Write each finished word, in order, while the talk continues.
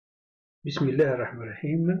Bismillah ar-Rahman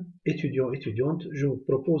ar-Rahim. Étudiants, étudiantes, je vous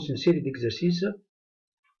propose une série d'exercices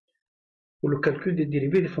pour le calcul des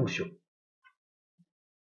dérivées des fonctions.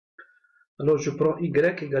 Alors je prends y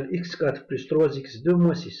égale x4 plus 3x2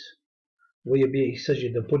 moins 6. Vous voyez bien, il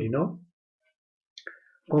s'agit d'un polynôme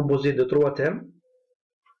composé de trois termes.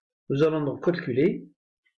 Nous allons donc calculer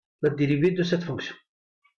la dérivée de cette fonction.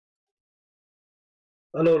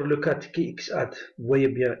 Alors le 4 qui est x4, vous voyez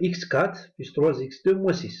bien x4 plus 3x2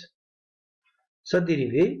 moins 6. Sa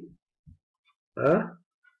dérivée, hein,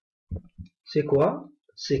 c'est quoi?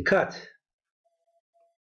 C'est 4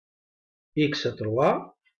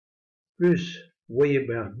 x3 plus, vous voyez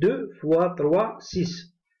bien, 2 fois 3,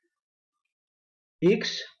 6.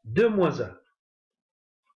 X, 2 moins 1,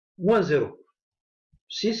 moins 0.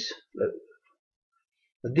 6,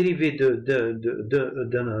 la dérivée d'une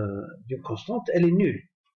constante, elle est nulle.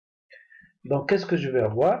 Donc, qu'est-ce que je vais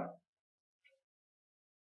avoir?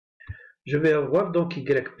 Je vais avoir donc y'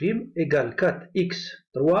 égale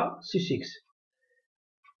 4x3 6x.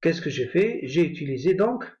 Qu'est-ce que j'ai fait? J'ai utilisé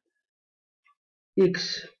donc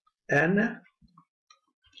xn,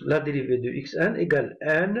 la dérivée de xn égale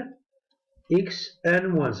n xn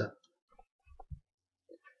moins 1.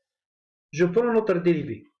 Je prends notre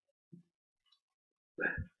dérivée.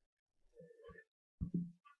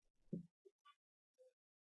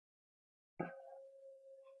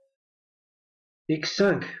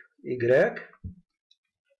 x5 y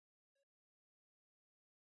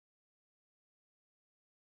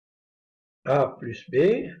a plus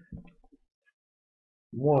b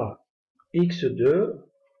moins x2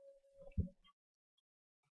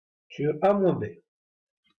 sur a moins b.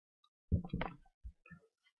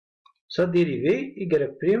 Sa dérivée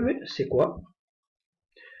y', c'est quoi?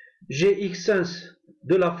 J'ai x1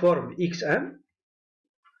 de la forme xn,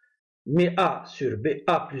 mais a sur b,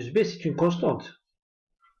 a plus b, c'est une constante.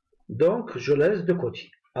 Donc, je laisse de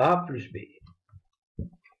côté. A plus b.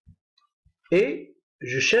 Et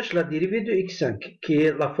je cherche la dérivée de x5, qui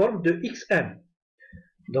est la forme de xn.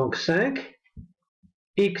 Donc, 5,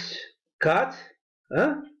 x4,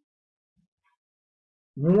 hein,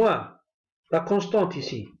 moins la constante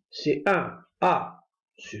ici, c'est 1, a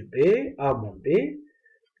sur b, a moins b,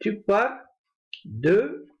 tu par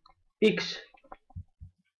 2x.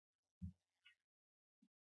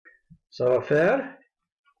 Ça va faire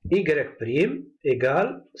y'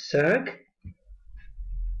 égale 5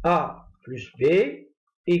 a plus b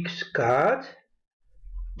x4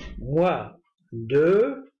 moins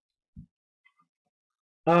 2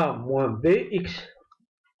 a moins b x.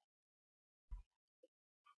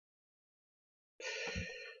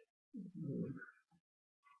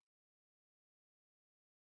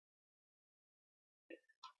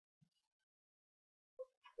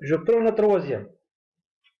 Je prends la troisième.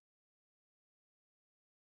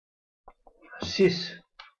 6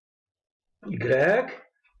 y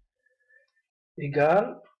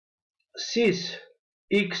égale 6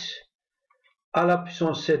 x à la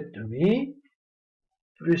puissance 7 demi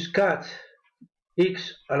plus 4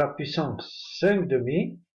 x à la puissance 5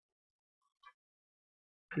 demi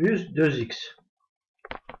plus 2x.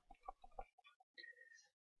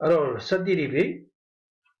 Alors, sa dérivée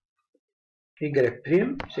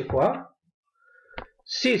y', c'est quoi?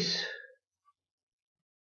 6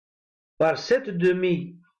 par 7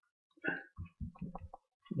 demi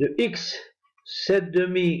de x 7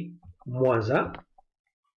 demi moins 1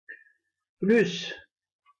 plus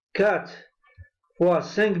 4 fois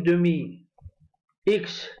 5 demi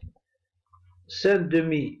x 5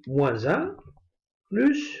 demi moins 1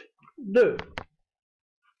 plus 2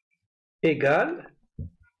 égale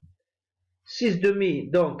 6 demi,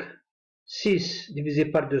 donc 6 divisé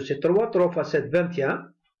par 2 c'est 3, 3 fois 7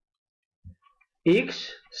 21,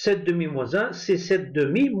 x 7 demi moins 1 c'est 7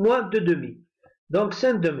 demi moins 2 demi, donc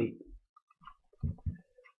 5 demi,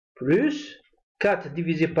 plus 4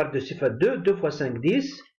 divisé par 2 c'est fait 2, 2 fois 5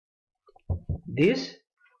 10, 10,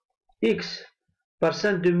 x par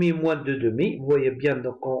 5 demi moins 2 demi, vous voyez bien,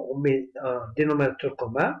 donc on met un dénominateur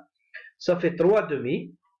commun, ça fait 3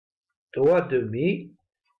 demi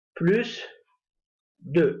plus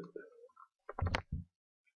 2.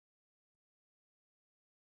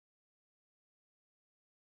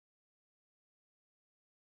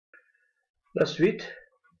 La suite,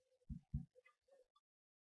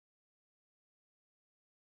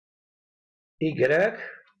 y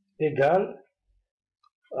égale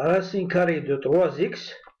racine carrée de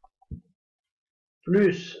 3x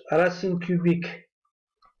plus racine cubique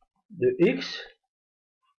de x,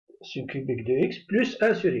 racine cubique de x plus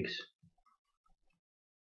 1 sur x.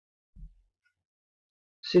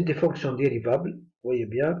 C'est des fonctions dérivables, vous voyez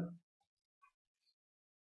bien.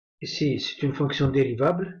 Ici, c'est une fonction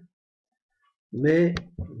dérivable, mais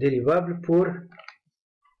dérivable pour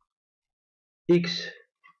x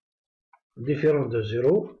différent de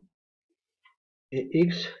 0 et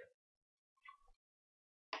x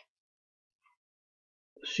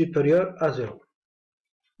supérieur à 0.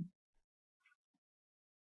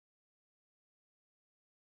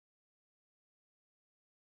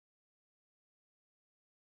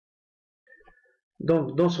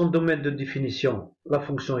 Donc, dans son domaine de définition, la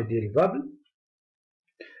fonction est dérivable.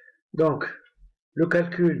 Donc, le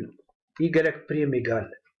calcul y'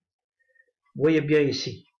 égale, vous voyez bien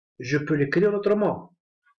ici, je peux l'écrire autrement.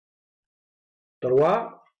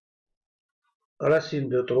 3 racine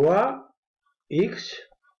de 3 x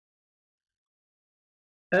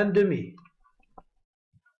 1 demi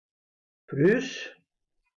plus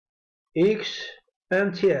x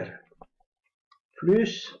 1 tiers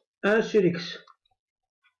plus 1 sur x.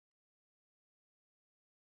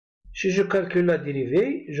 Si je calcule la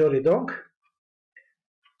dérivée, j'aurai donc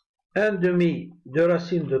 1 demi de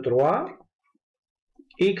racine de 3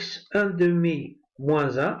 x 1 demi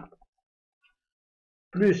moins 1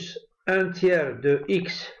 plus 1 tiers de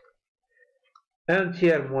x 1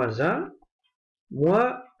 tiers moins 1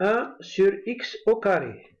 moins 1 sur x au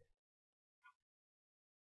carré.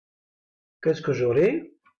 Qu'est-ce que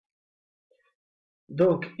j'aurai?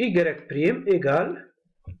 Donc y'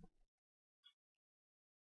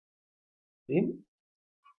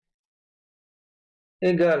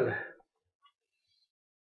 égale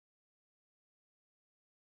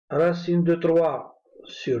racine de 3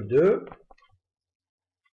 sur 2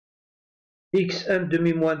 x 1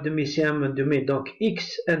 demi moins demi, c'est 1 demi, donc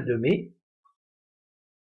x 1 demi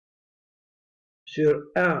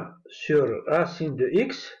sur 1 sur racine de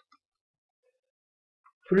x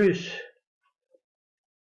plus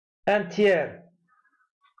 1 tiers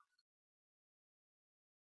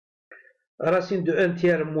racine de 1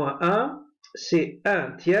 tiers moins 1, c'est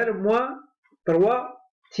 1 tiers moins 3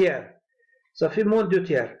 tiers. Ça fait moins 2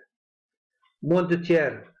 tiers. Moins 2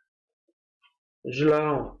 tiers, je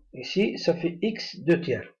la rends ici, ça fait x 2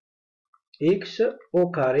 tiers. X au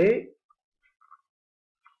carré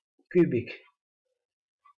cubique.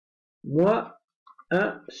 Moins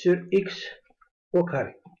 1 sur x au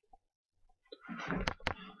carré.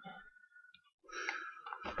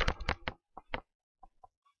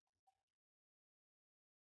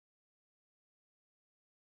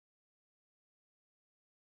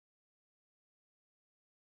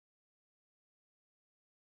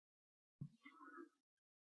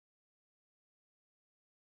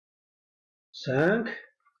 Cinq.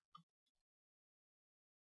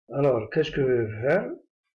 Alors, qu'est-ce que je vais faire?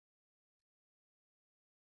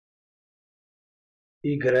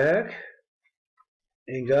 Y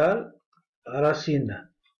égale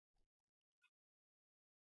racine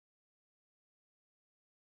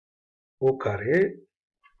au carré,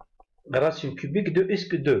 racine cubique de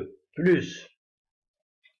x2 plus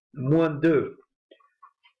moins 2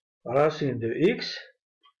 racine de x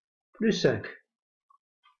plus 5.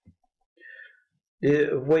 Et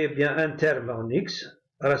vous voyez bien un terme en x,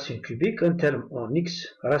 racine cubique, un terme en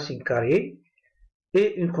x, racine carrée,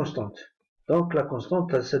 et une constante. Donc la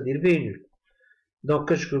constante, sa dérivée est nulle. Donc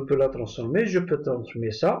qu'est-ce que je peux la transformer? Je peux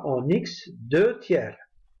transformer ça en x 2 tiers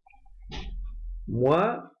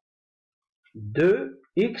moins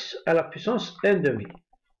 2x à la puissance 1 demi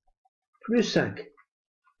plus 5.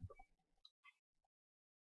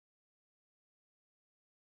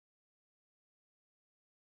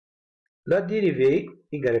 La dérivée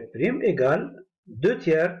y' égale 2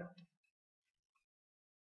 tiers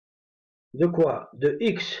de quoi? De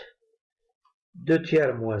x 2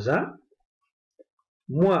 tiers moins 1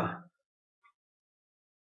 moins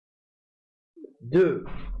 2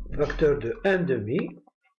 facteur de 1 demi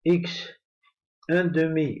x 1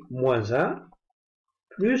 demi moins 1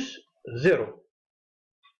 plus 0.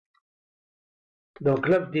 Donc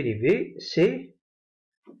la dérivée c'est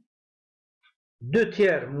 2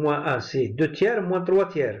 tiers moins 1, c'est 2 tiers moins 3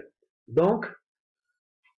 tiers. Donc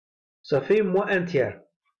ça fait moins 1 tiers.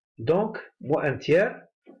 Donc moins 1 tiers,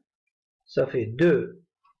 ça fait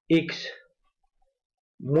 2x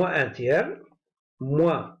moins 1 tiers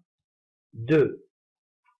moins 2.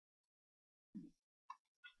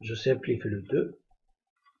 Je simplifie le 2.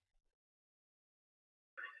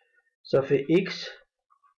 Ça fait x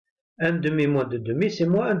 1 demi moins 2 demi, c'est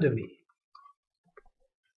moins 1 demi.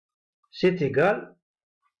 C'est égal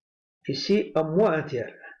ici à moins 1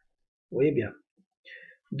 tiers. Vous voyez bien.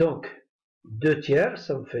 Donc 2 tiers,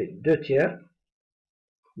 ça me fait 2 tiers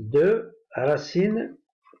de racine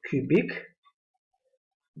cubique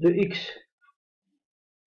de x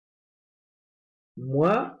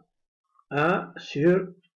moins 1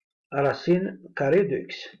 sur racine carrée de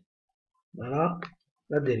x. Voilà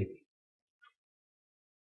la dérivée.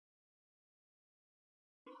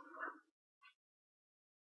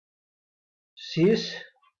 Six.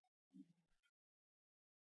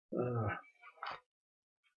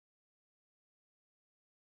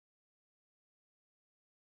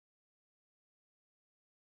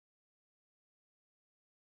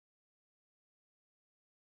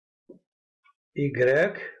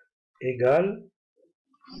 Y égale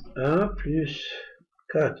 1 plus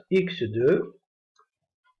 4x2,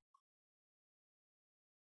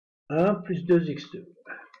 1 plus 2x2,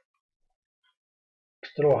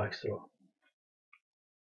 x3,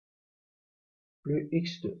 plus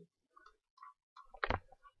x2.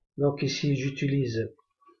 Donc ici j'utilise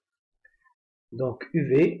donc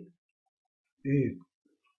UV, U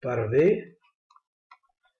par V,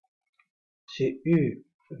 c'est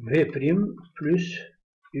UV' plus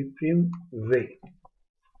U'V.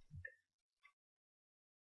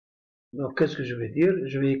 Donc qu'est-ce que je vais dire?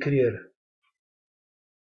 Je vais écrire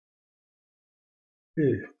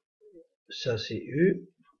U, ça c'est U,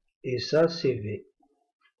 et ça c'est V.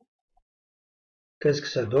 Qu'est-ce que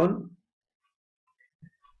ça donne?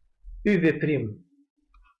 UV',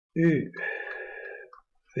 UV'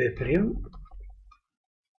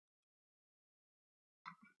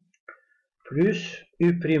 plus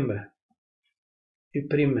U',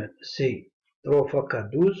 c'est 3 fois 4,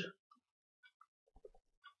 12,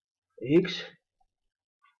 x,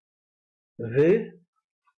 V,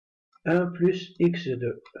 1 plus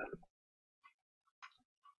x2.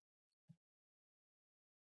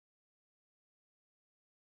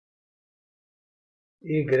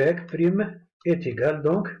 Y' est égal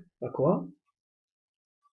donc à quoi?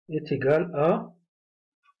 Est égal à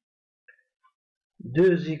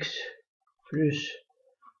 2x plus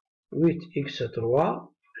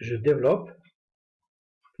 8x3, je développe,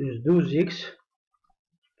 plus 12x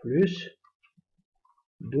plus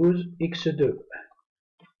 12x2.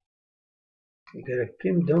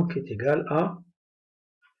 Y' donc est égal à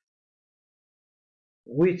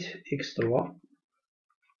 8x3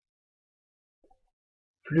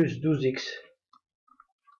 plus 12x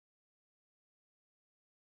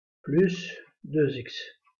plus 2x,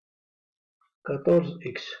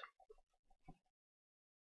 14x.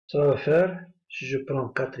 Ça va faire, si je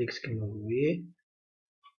prends 4x comme vous voyez,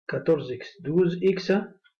 14x,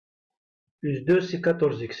 12x, plus 2 c'est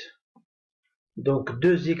 14x. Donc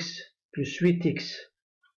 2x plus 8x.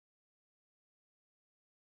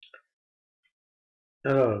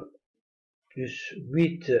 Alors, plus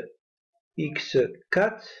 8x4,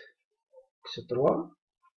 x3,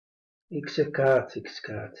 x4,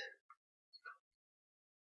 x3,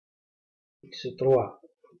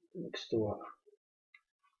 x3,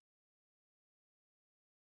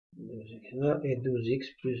 2x et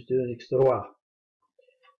 12x plus 2x3.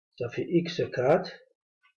 Ça fait x4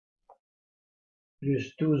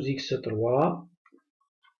 plus 12x3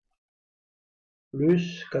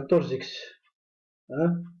 plus 14x.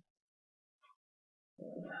 Hein?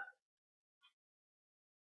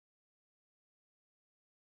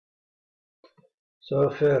 Ça va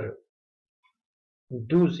faire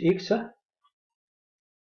 12x.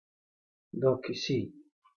 Donc ici,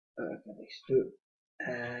 x2,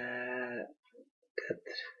 4,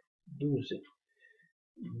 12.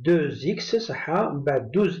 2x, ça a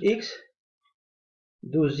 12x,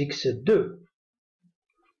 12x2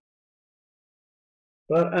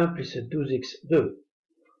 par 1 plus 12x2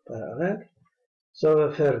 par 1, ça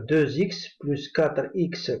va faire 2x plus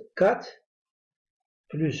 4x4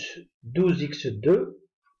 plus 12x2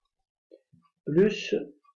 plus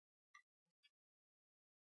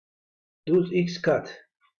 12x4.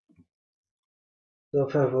 Ça va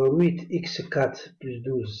faire 8x4 plus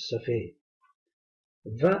 12, ça fait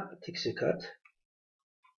 20x4.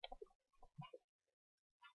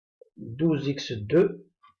 12x2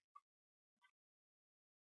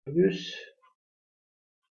 plus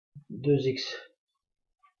 2x.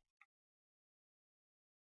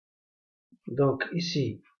 Donc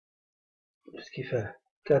ici, ce qui fait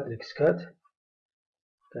 4x4,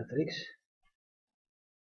 4x,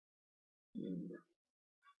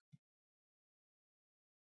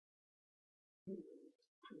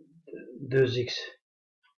 2x,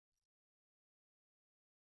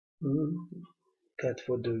 4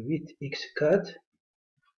 fois 2, 8x4,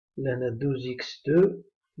 là on a 12x2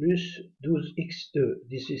 plus 12x2,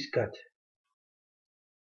 10x4.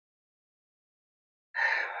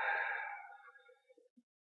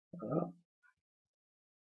 Voilà.